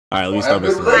All right, let me start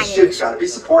Good this. relationships gotta be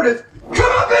supportive. Come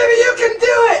on, baby, you can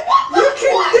do it. You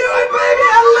can do it, baby.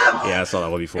 I love you. Yeah, I saw that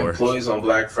one before. Employees on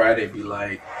Black Friday be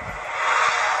like,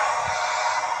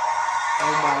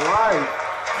 Oh my life.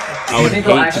 I would hate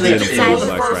to be an Size employee on the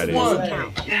Black first Friday. one.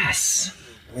 Yes.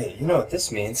 Wait, you know what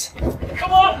this means?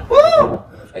 Come on. Woo!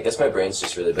 I guess my brain's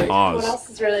just really big. What Pause. else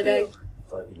is really big?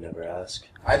 Thought you'd never ask.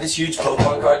 I have this huge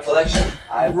Pokemon card collection.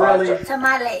 I have Really?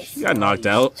 Tamales, You got knocked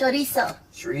out. chorizo,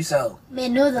 Chorizo.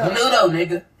 menudo, Menudo,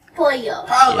 nigga. pollo. Yeah,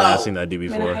 I've seen that dude I'm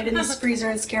gonna before. hide in this freezer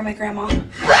and scare my grandma.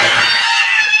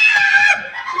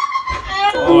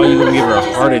 Oh, you gonna give her a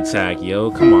heart attack,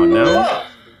 yo? Come on now.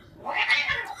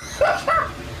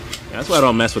 That's why I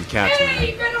don't mess with cats,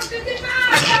 man.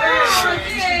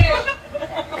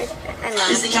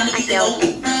 I failed.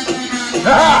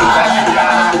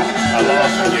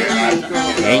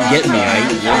 You ain't getting me, you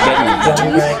ain't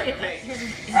getting me.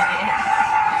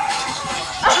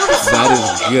 That is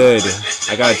good.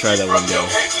 I gotta try that one day.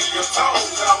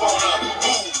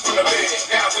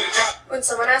 When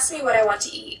someone asks me what I want to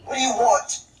eat, What do you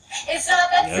want? it's not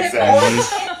that Yes, simple.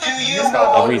 Do you every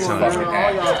All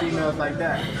time. y'all females like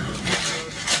that.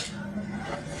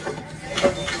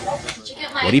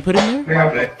 What do you put in there?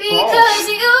 Because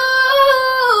you,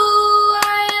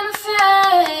 I am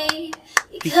afraid.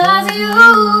 Because of you.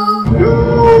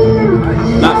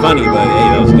 Not funny, but hey,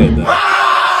 that was good though.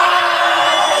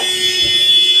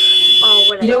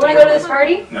 You don't want to go to this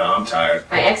party? No, I'm tired.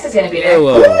 My ex is gonna be there.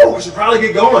 Hello. We should probably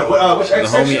get going. Which The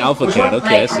homie Alpha Cat.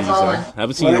 Okay, I see you, son.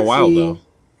 Haven't seen you in a while though.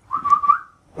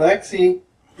 Lexi.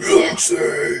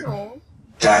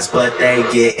 That's what they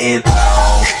getting.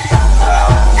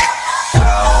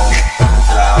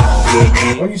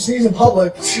 When you sneeze in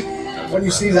public, when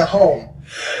you sneeze at home.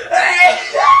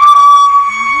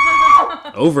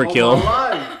 Overkill.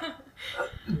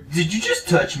 Did you just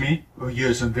touch me? Oh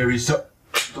yes, I'm very sorry.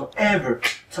 Don't ever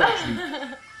touch me.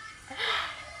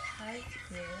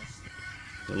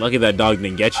 Lucky that dog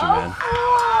didn't get you, man.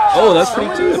 Oh, that's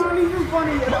pretty too.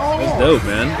 That's dope,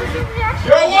 man.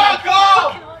 You're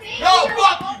welcome! No,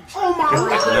 fuck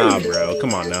you! Nah, bro.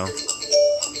 Come on now.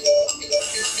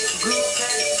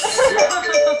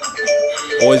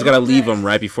 Always gotta leave them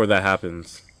right before that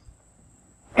happens.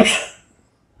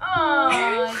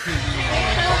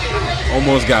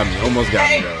 Almost got me. Almost got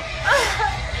me, bro.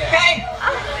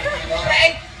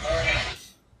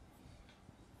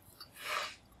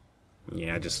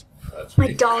 Yeah, just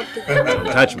My dog did that. don't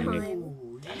touch me, nigga.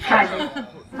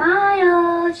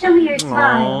 Smile, show me your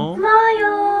smile. Aw.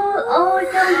 Smile, oh,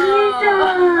 so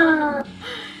handsome.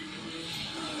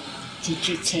 Did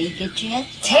you take a trip?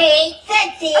 Take the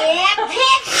damn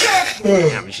picture!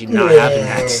 Damn, she not having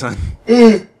that, son.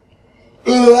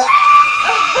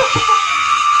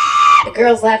 The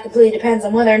girl's laugh completely depends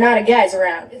on whether or not a guy's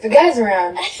around. If a guy's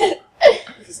around, if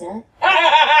he's not.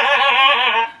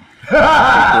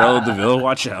 Bro, DeVille,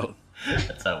 watch out.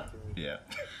 That's how. Yeah.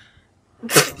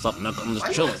 What's up, Knuckle? I'm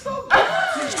just chilling.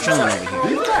 Just chilling over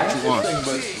here. What you want?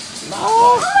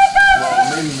 Well,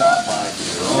 maybe not mine.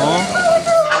 So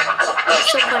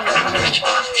funny.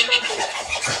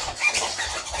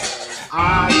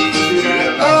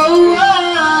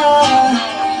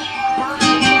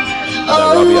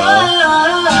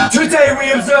 Today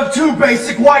we observe two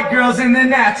basic white girls in their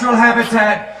natural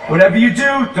habitat. Whatever you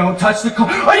do, don't touch the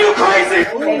Are you crazy?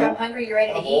 Babe, I'm hungry. You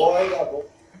ready to eat?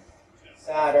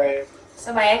 Sad, right?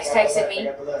 So my ex texted me.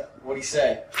 What'd he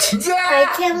say?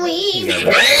 I can't leave.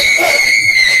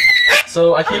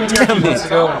 so I came in here a few months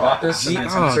ago and bought this, and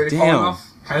it's Oh, started damn. falling off.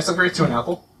 Can I still compare it to an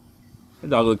apple? That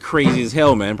dog look crazy as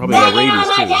hell, man. Probably got rabies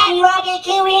too.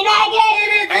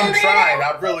 I'm trying.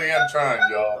 I really am trying,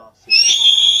 y'all.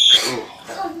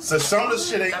 So some of the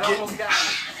shit ain't getting.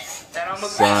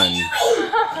 Son.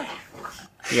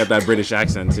 You got that British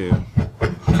accent too.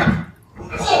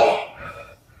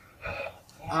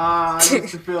 I used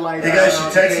to feel like You that. guys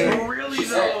should text me. Really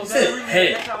though?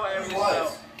 Hey.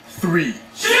 3.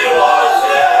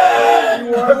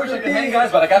 I wish I could hang,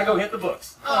 guys, but I gotta go hit the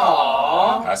books.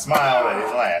 I smile and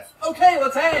laugh. Okay,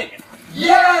 let's hang.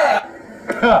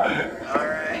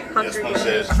 This one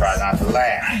says try not to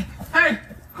laugh. Hey, can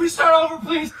we start over,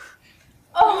 please?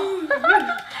 Oh, I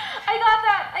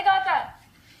got that.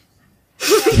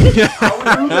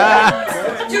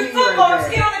 Two footballers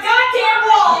get on the goddamn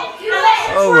wall!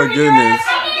 Oh my goodness.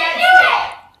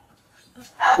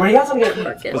 What do you got something to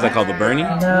get? What's that called? The Bernie? No.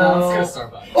 I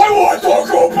want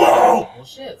Taco Bell! Well,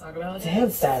 shit, talk about it. Damn,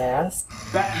 fat ass.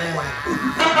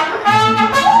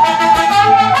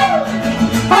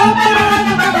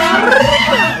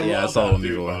 Yeah, I saw one By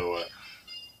before. the way.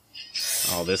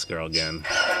 Oh, this girl again.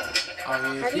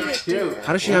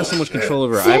 How does she have so much control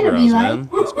over her eyebrows, man?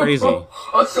 That's crazy.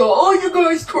 I saw all you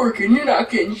guys twerking. You're not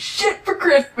getting shit for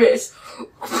Christmas.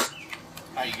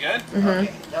 Are you good? Mm-hmm.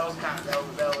 That was kind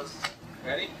of, that was.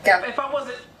 Ready? Go. If I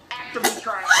wasn't actively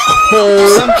trying.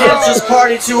 Some kids just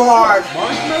party too hard.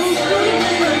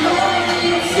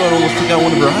 You almost took out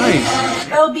one of her eyes.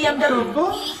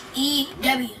 LBMW.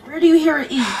 E-W. Where do you hear an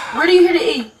E? Where do you hear the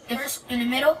E? In the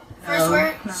middle. First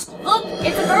word. Look,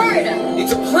 it's a bird.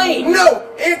 It's a plane. No,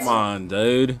 it's Come on,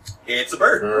 dude. It's a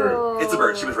bird. It's a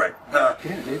bird. She was right. I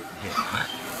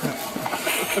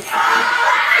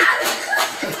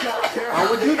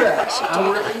would do that. I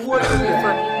really would do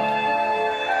that.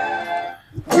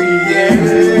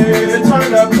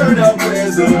 Turn up,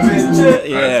 where's the bitch?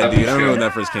 Yeah, dude. I remember when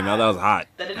that first came out. That was hot.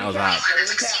 That was hot.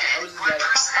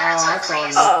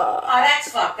 Oh, that's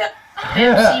fucked up.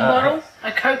 Pepsi bottle,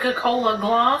 a Coca-Cola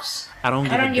glass. I don't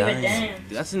give a damn. damn.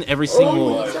 That's in every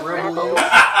single. I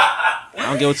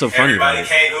don't get what's so funny about it.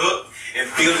 came up and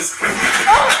feel this.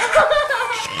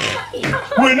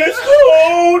 When it's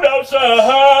cold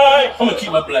outside, I'm gonna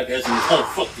keep my black ass in this whole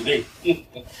fuck today.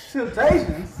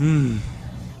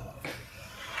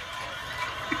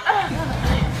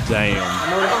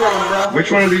 Damn.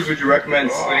 Which one of these would you recommend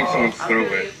slitting someone's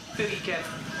throat with?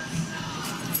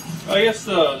 I guess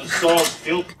the salt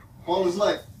filter. All his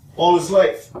life. All his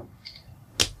life.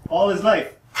 All his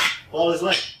life. All his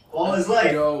life. All his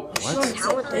life. What?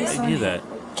 I do that.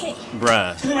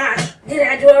 Bruh. Did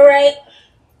I do it right?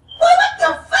 What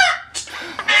the fuck?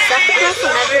 Stop the girl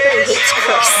from Everybody Hates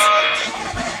Chris.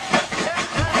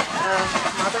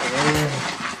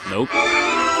 Nope.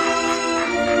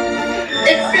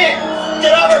 It's fit.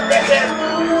 Get over it, bitch.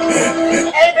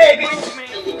 Hey, baby.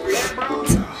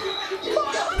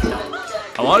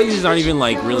 A lot of these aren't even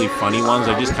like really funny ones.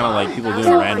 They're just kind of like people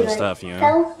doing random stuff, you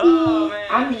know?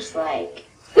 I'm just like.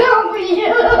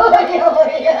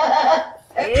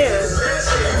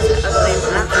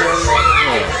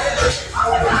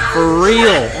 For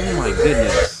real! Oh my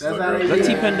goodness. Is that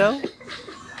T-Pendo?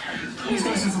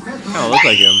 Kinda look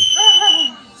like him.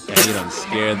 Yeah, you done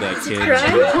scared that kid.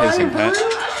 Hissing Pat.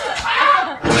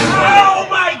 Oh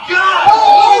my god!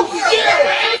 Oh,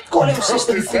 shit! Got a little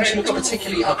sister who thinks you look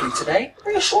particularly ugly today.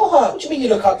 Reassure her. What do you mean you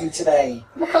look ugly today?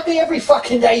 You look ugly every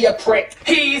fucking day, you prick.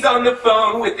 He's on the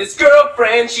phone with his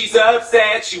girlfriend. She's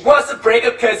upset. She wants to break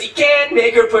up because he can't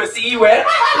make her pussy wet.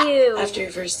 Ew. After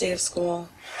your first day of school.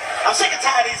 I'm sick and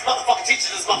tired of these motherfucking teachers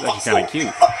in this motherfucking Kind of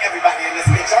cute. Fuck everybody in this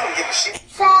bitch. I don't give a shit.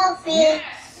 Selfie.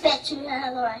 Bet you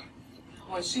another way.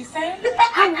 What's she saying?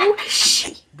 How is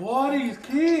she? Boy, these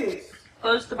kids.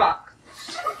 Close the box.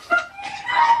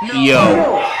 Yo.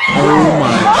 Oh my.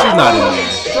 She's not in there.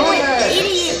 Boy,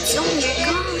 idiots. Oh my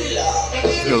god.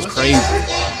 This girl's crazy.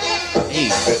 Hey.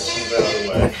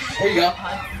 Here you go.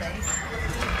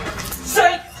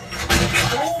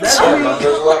 There's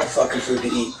a lot of fucking food to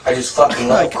eat. I just fucking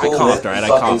love cool coughed, right? I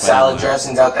fucking coughed, salad I know.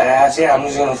 dressings out the ass. Yeah, I'm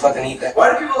just gonna fucking eat that.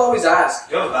 Why do people always ask?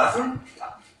 Do you have a bathroom?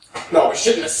 No, we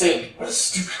shouldn't have seen. What a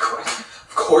stupid question.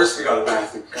 Of course we got a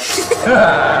bathroom.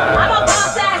 I'm a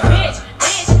boss ass bitch.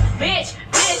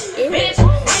 Bitch.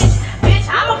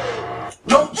 I'm a.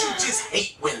 Don't you just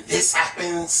hate when this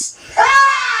happens?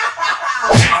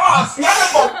 Oh, son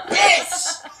of a bitch!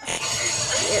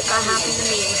 That happened to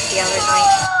me the other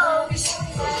night.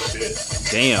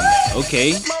 Damn.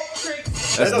 Okay.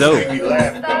 That's dope.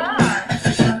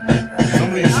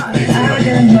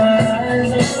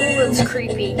 Ooh, it's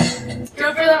creepy. Go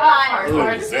for the high.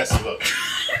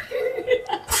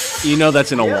 You know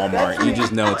that's in a Walmart. You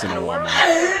just know it's in a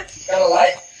Walmart. Got a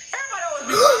light?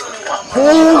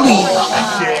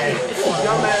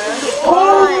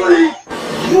 Holy!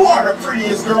 You are the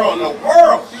prettiest girl in the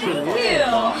world!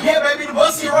 Yeah, baby, the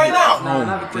bus here right now! Oh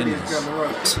my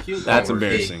goodness. That's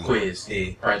embarrassing. Quiz,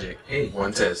 A. Project, A.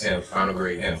 One test, F. Final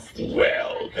grade, F.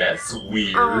 Well, that's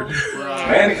weird.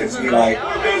 Mannequins be like,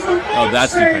 Oh,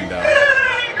 that's T-Pendo.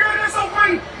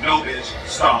 No, bitch,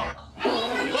 stop.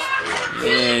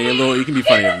 Yeah, you can be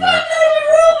funnier than that.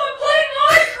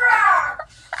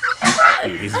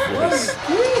 Dude, his voice.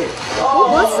 What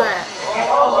was that?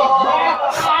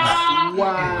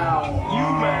 Wow.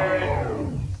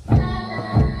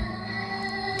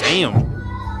 Damn.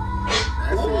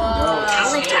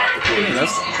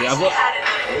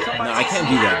 No, I can't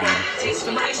do that,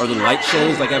 dude. Or the light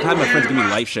shows. Like, I've had my friends give me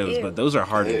light shows, but those are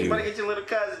hard to do.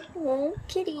 Oh,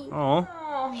 kitty. Aw.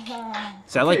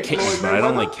 See, I like kittens, but I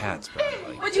don't like cats. But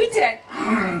What'd you take?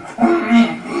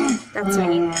 That's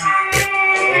mean.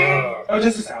 Oh,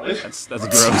 just a salad. that's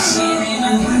gross.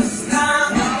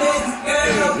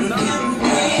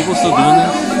 People still doing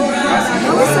this?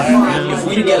 If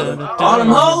we together, all them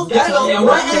hoes gotta go. That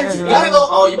right energy gotta go.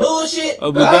 All your bullshit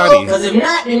Oh, gotta Bugatti. go. Cause if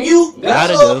not, then you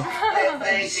Gotta gotta go. go.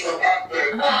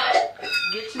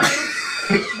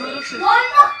 What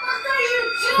the fuck are you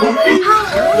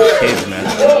doing? Kids, man.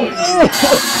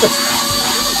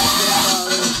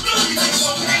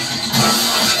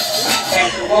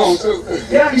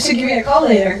 Yeah, you should give me a call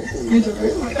later. I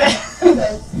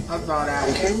thought I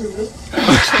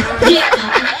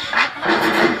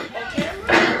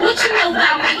What you know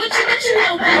about me? What you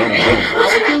know about me? I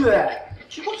would do that.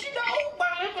 What you know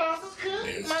about me? Glasses cool.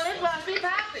 My glasses be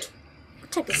popping.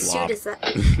 What type of suit is that?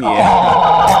 Yeah.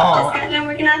 Just got done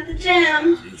working out the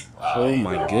gym. Oh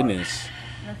my goodness.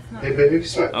 Hey, baby,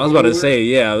 sweat. I was about to say,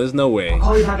 yeah, there's no way. I'll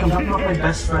call you back. I'm not my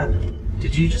best friend.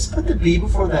 Did you just put the B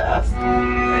before the F?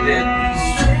 I did.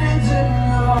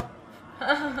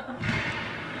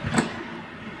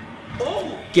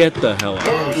 Get the hell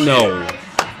out. No.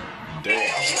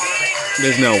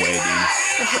 There's no way, dude.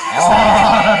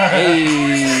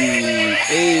 Hey.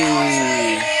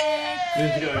 Hey.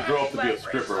 He's gonna grow up to be a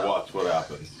stripper. Watch what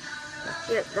happens.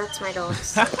 Yep, that's my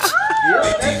dogs. Aw.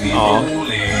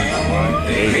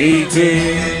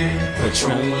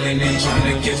 Patrolling and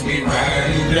trying to catch me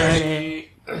riding dirty.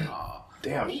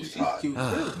 Damn, she's hot. I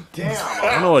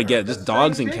don't know what I get. Just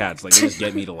dogs and cats, like, they just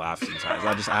get me to laugh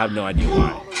sometimes. I have no idea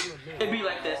why. It be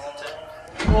like this.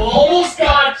 Almost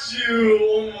got you.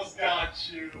 Almost got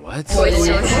you. What?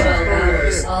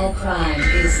 All crime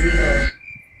is legal.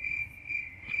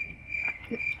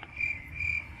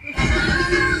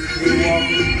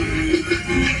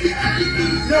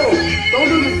 No, don't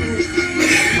do this to me.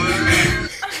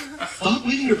 Stop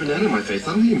leaving your banana in my face.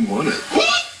 I don't even want it.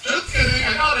 What? Just kidding.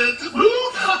 I got it.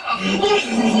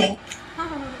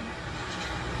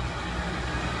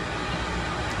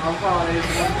 I'm fine.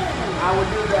 I would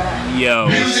do that. Yo,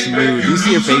 smooth. You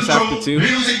see your face after too?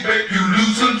 Music make you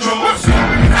lose control.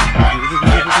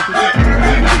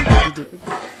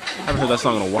 Haven't heard that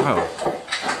song in a while.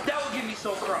 That would get me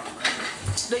so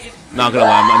cross. Not gonna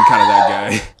lie, I'm kind of that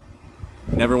guy.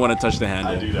 Never want to touch the I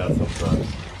handle. do that sometimes.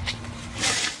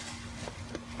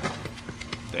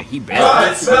 He Oh,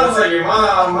 bad. it smells like your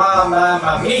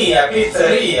mamma mia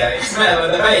pizzeria. It smells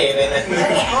like the baby.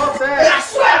 I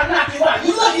swear I'm not you out.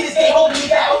 You lucky this game holding me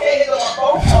back. Okay, here goes my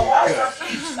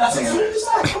phone. That's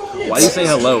it. Why do you say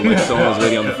hello like someone was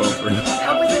waiting on the phone for you?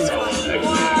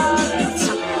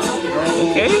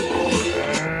 Okay.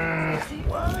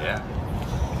 Yeah.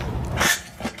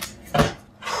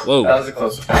 Whoa. That was a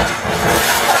close one.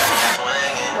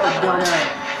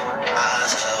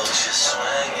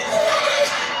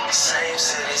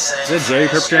 Is that Jerry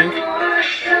Kirkdrank?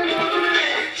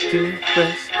 Two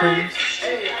best friends.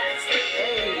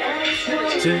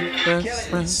 Two best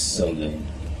friends. So good.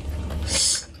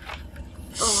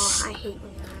 Oh, I hate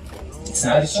when that happens. It's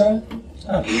not as strong?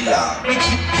 Oh,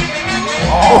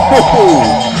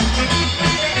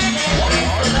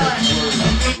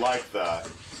 Like that.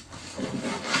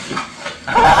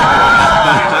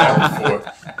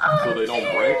 So they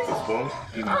don't break the spoon.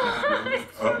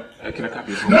 Can I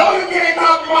copy this one? No, you can't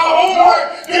copy my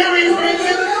homework. Give me free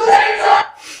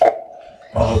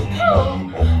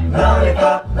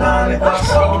lollipop, lollipop,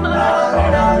 oh,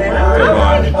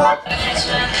 lollipop.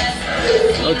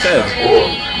 Okay.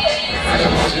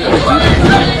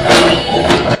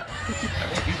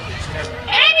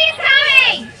 Enemy's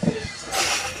coming!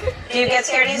 Do you get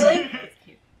scared easily?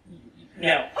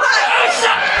 No.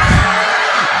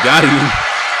 Got him.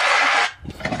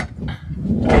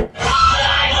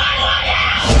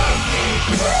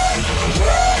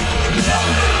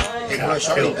 Hey, boy,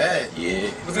 Charlie bad. yeah.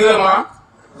 What's good, Mom?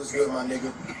 What's good, my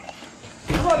nigga?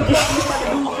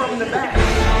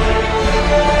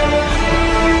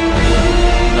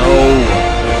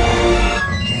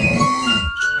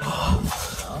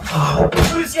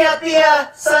 Who's got the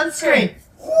sunscreen?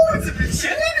 Ooh, it's a bit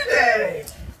chilly today.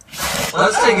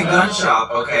 Let's take a gun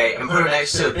shop, okay, and put it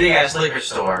next to a big ass liquor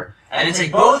store, and then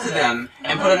take both of them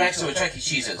and put them next to a Chuck E.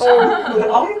 Cheese's. But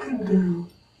all you can do.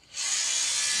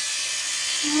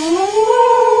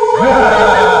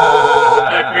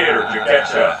 Hey, Peter, did you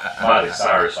catch Miley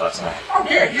Cyrus last night? Oh,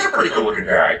 yeah, he's a pretty good looking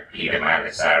guy. Peter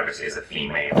Miley Cyrus is a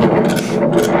female.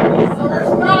 It's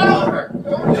not over.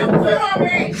 Don't you quit on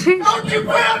me. Don't you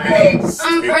quit on me.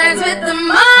 I'm friends with the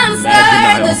monster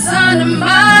that's under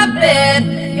my bed.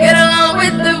 Get along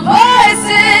with the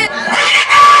voices.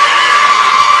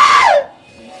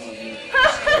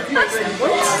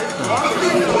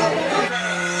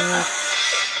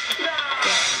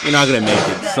 You're not gonna make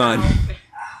it, son.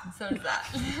 So does that.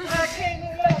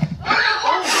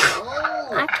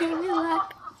 I came in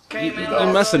luck. Can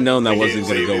You must have known that wasn't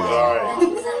gonna go well.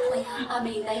 Exactly. I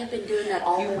mean, they have been doing that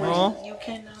all morning. You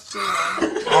cannot see that.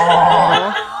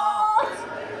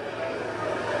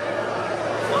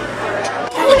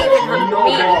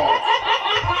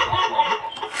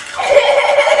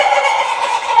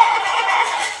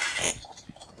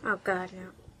 Oh god, no.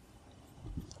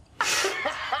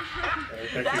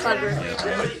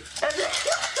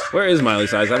 Where is Miley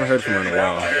Cyrus? I haven't heard from her in a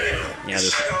while. Yeah,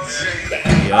 this.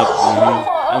 Yep.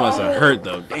 That must have hurt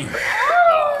though. Damn.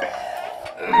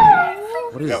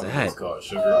 What is that? It's called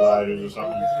sugar gliders or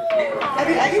something.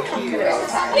 I can come to it all the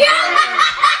time.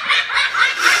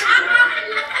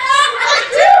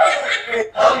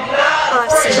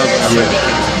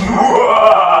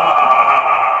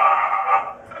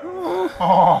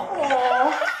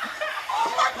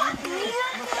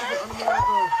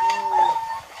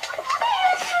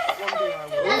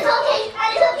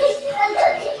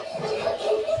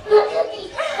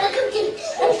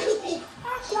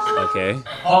 Okay.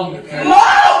 Call your parents.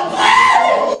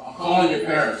 I'm calling your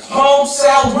parents. Home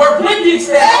sales work with you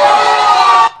today.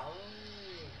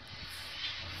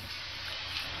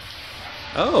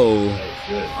 Oh.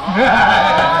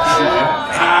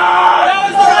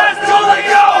 Don't let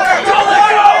go! Don't let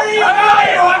go! I got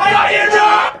you! I got you,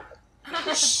 John!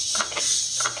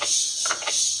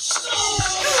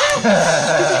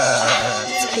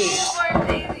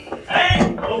 Hey!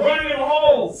 We're running in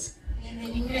holes!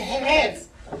 Heads.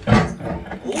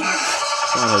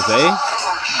 Come on, Jose.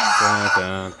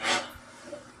 Down.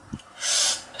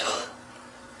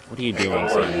 What are you doing,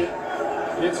 son?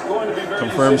 It's going to be very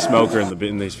Confirmed smoker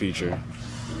in this feature.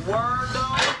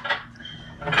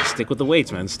 Stick with the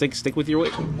weights, man. Stick with your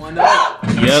weight.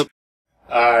 Yep.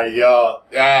 Y'all.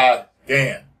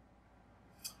 Damn.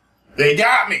 They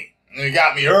got me. They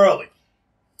got me early.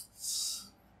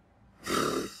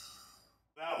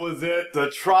 That was it. The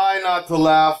Try Not to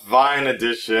Laugh Vine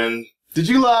edition. Did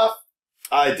you laugh?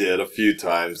 I did a few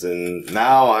times, and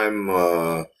now I'm,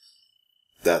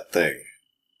 that thing.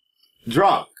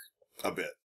 Drunk. A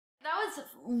bit. That was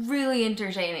really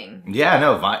entertaining. Yeah,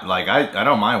 no, Vine, like I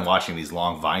don't mind watching these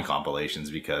long Vine compilations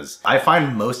because I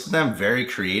find most of them very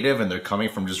creative and they're coming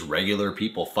from just regular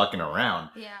people fucking around.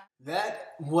 Yeah.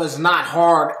 That was not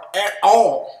hard at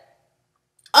all.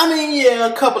 I mean, yeah,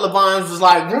 a couple of Vines was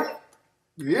like,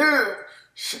 yeah,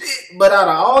 shit. But out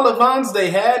of all the Vines they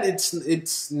had,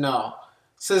 it's no.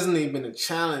 This hasn't even been a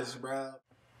challenge, bro.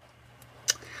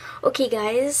 Okay,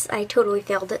 guys, I totally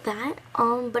failed at that.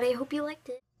 But I hope you liked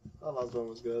it. That last one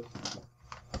was good.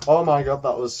 Oh my god,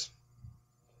 that was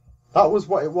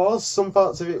what it was. Some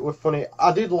parts of it were funny.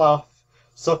 I did laugh.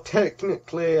 So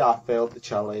technically, I failed the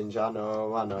challenge. I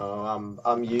know.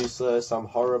 I'm useless. I'm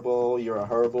horrible. You're a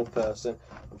horrible person.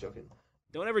 I'm joking.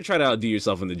 Don't ever try to outdo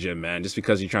yourself in the gym, man, just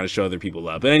because you're trying to show other people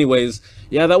up. But anyways,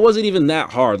 yeah, that wasn't even that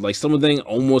hard. Like, some of them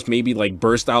almost maybe, like,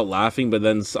 burst out laughing, but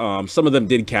then some of them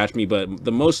did catch me. But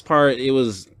the most part, it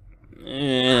was...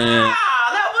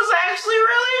 That was actually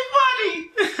really funny.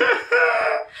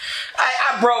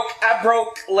 I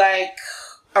broke, like,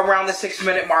 around the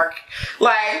 6-minute mark.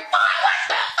 Like, what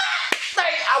the fuck?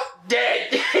 Like, I'm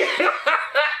dead.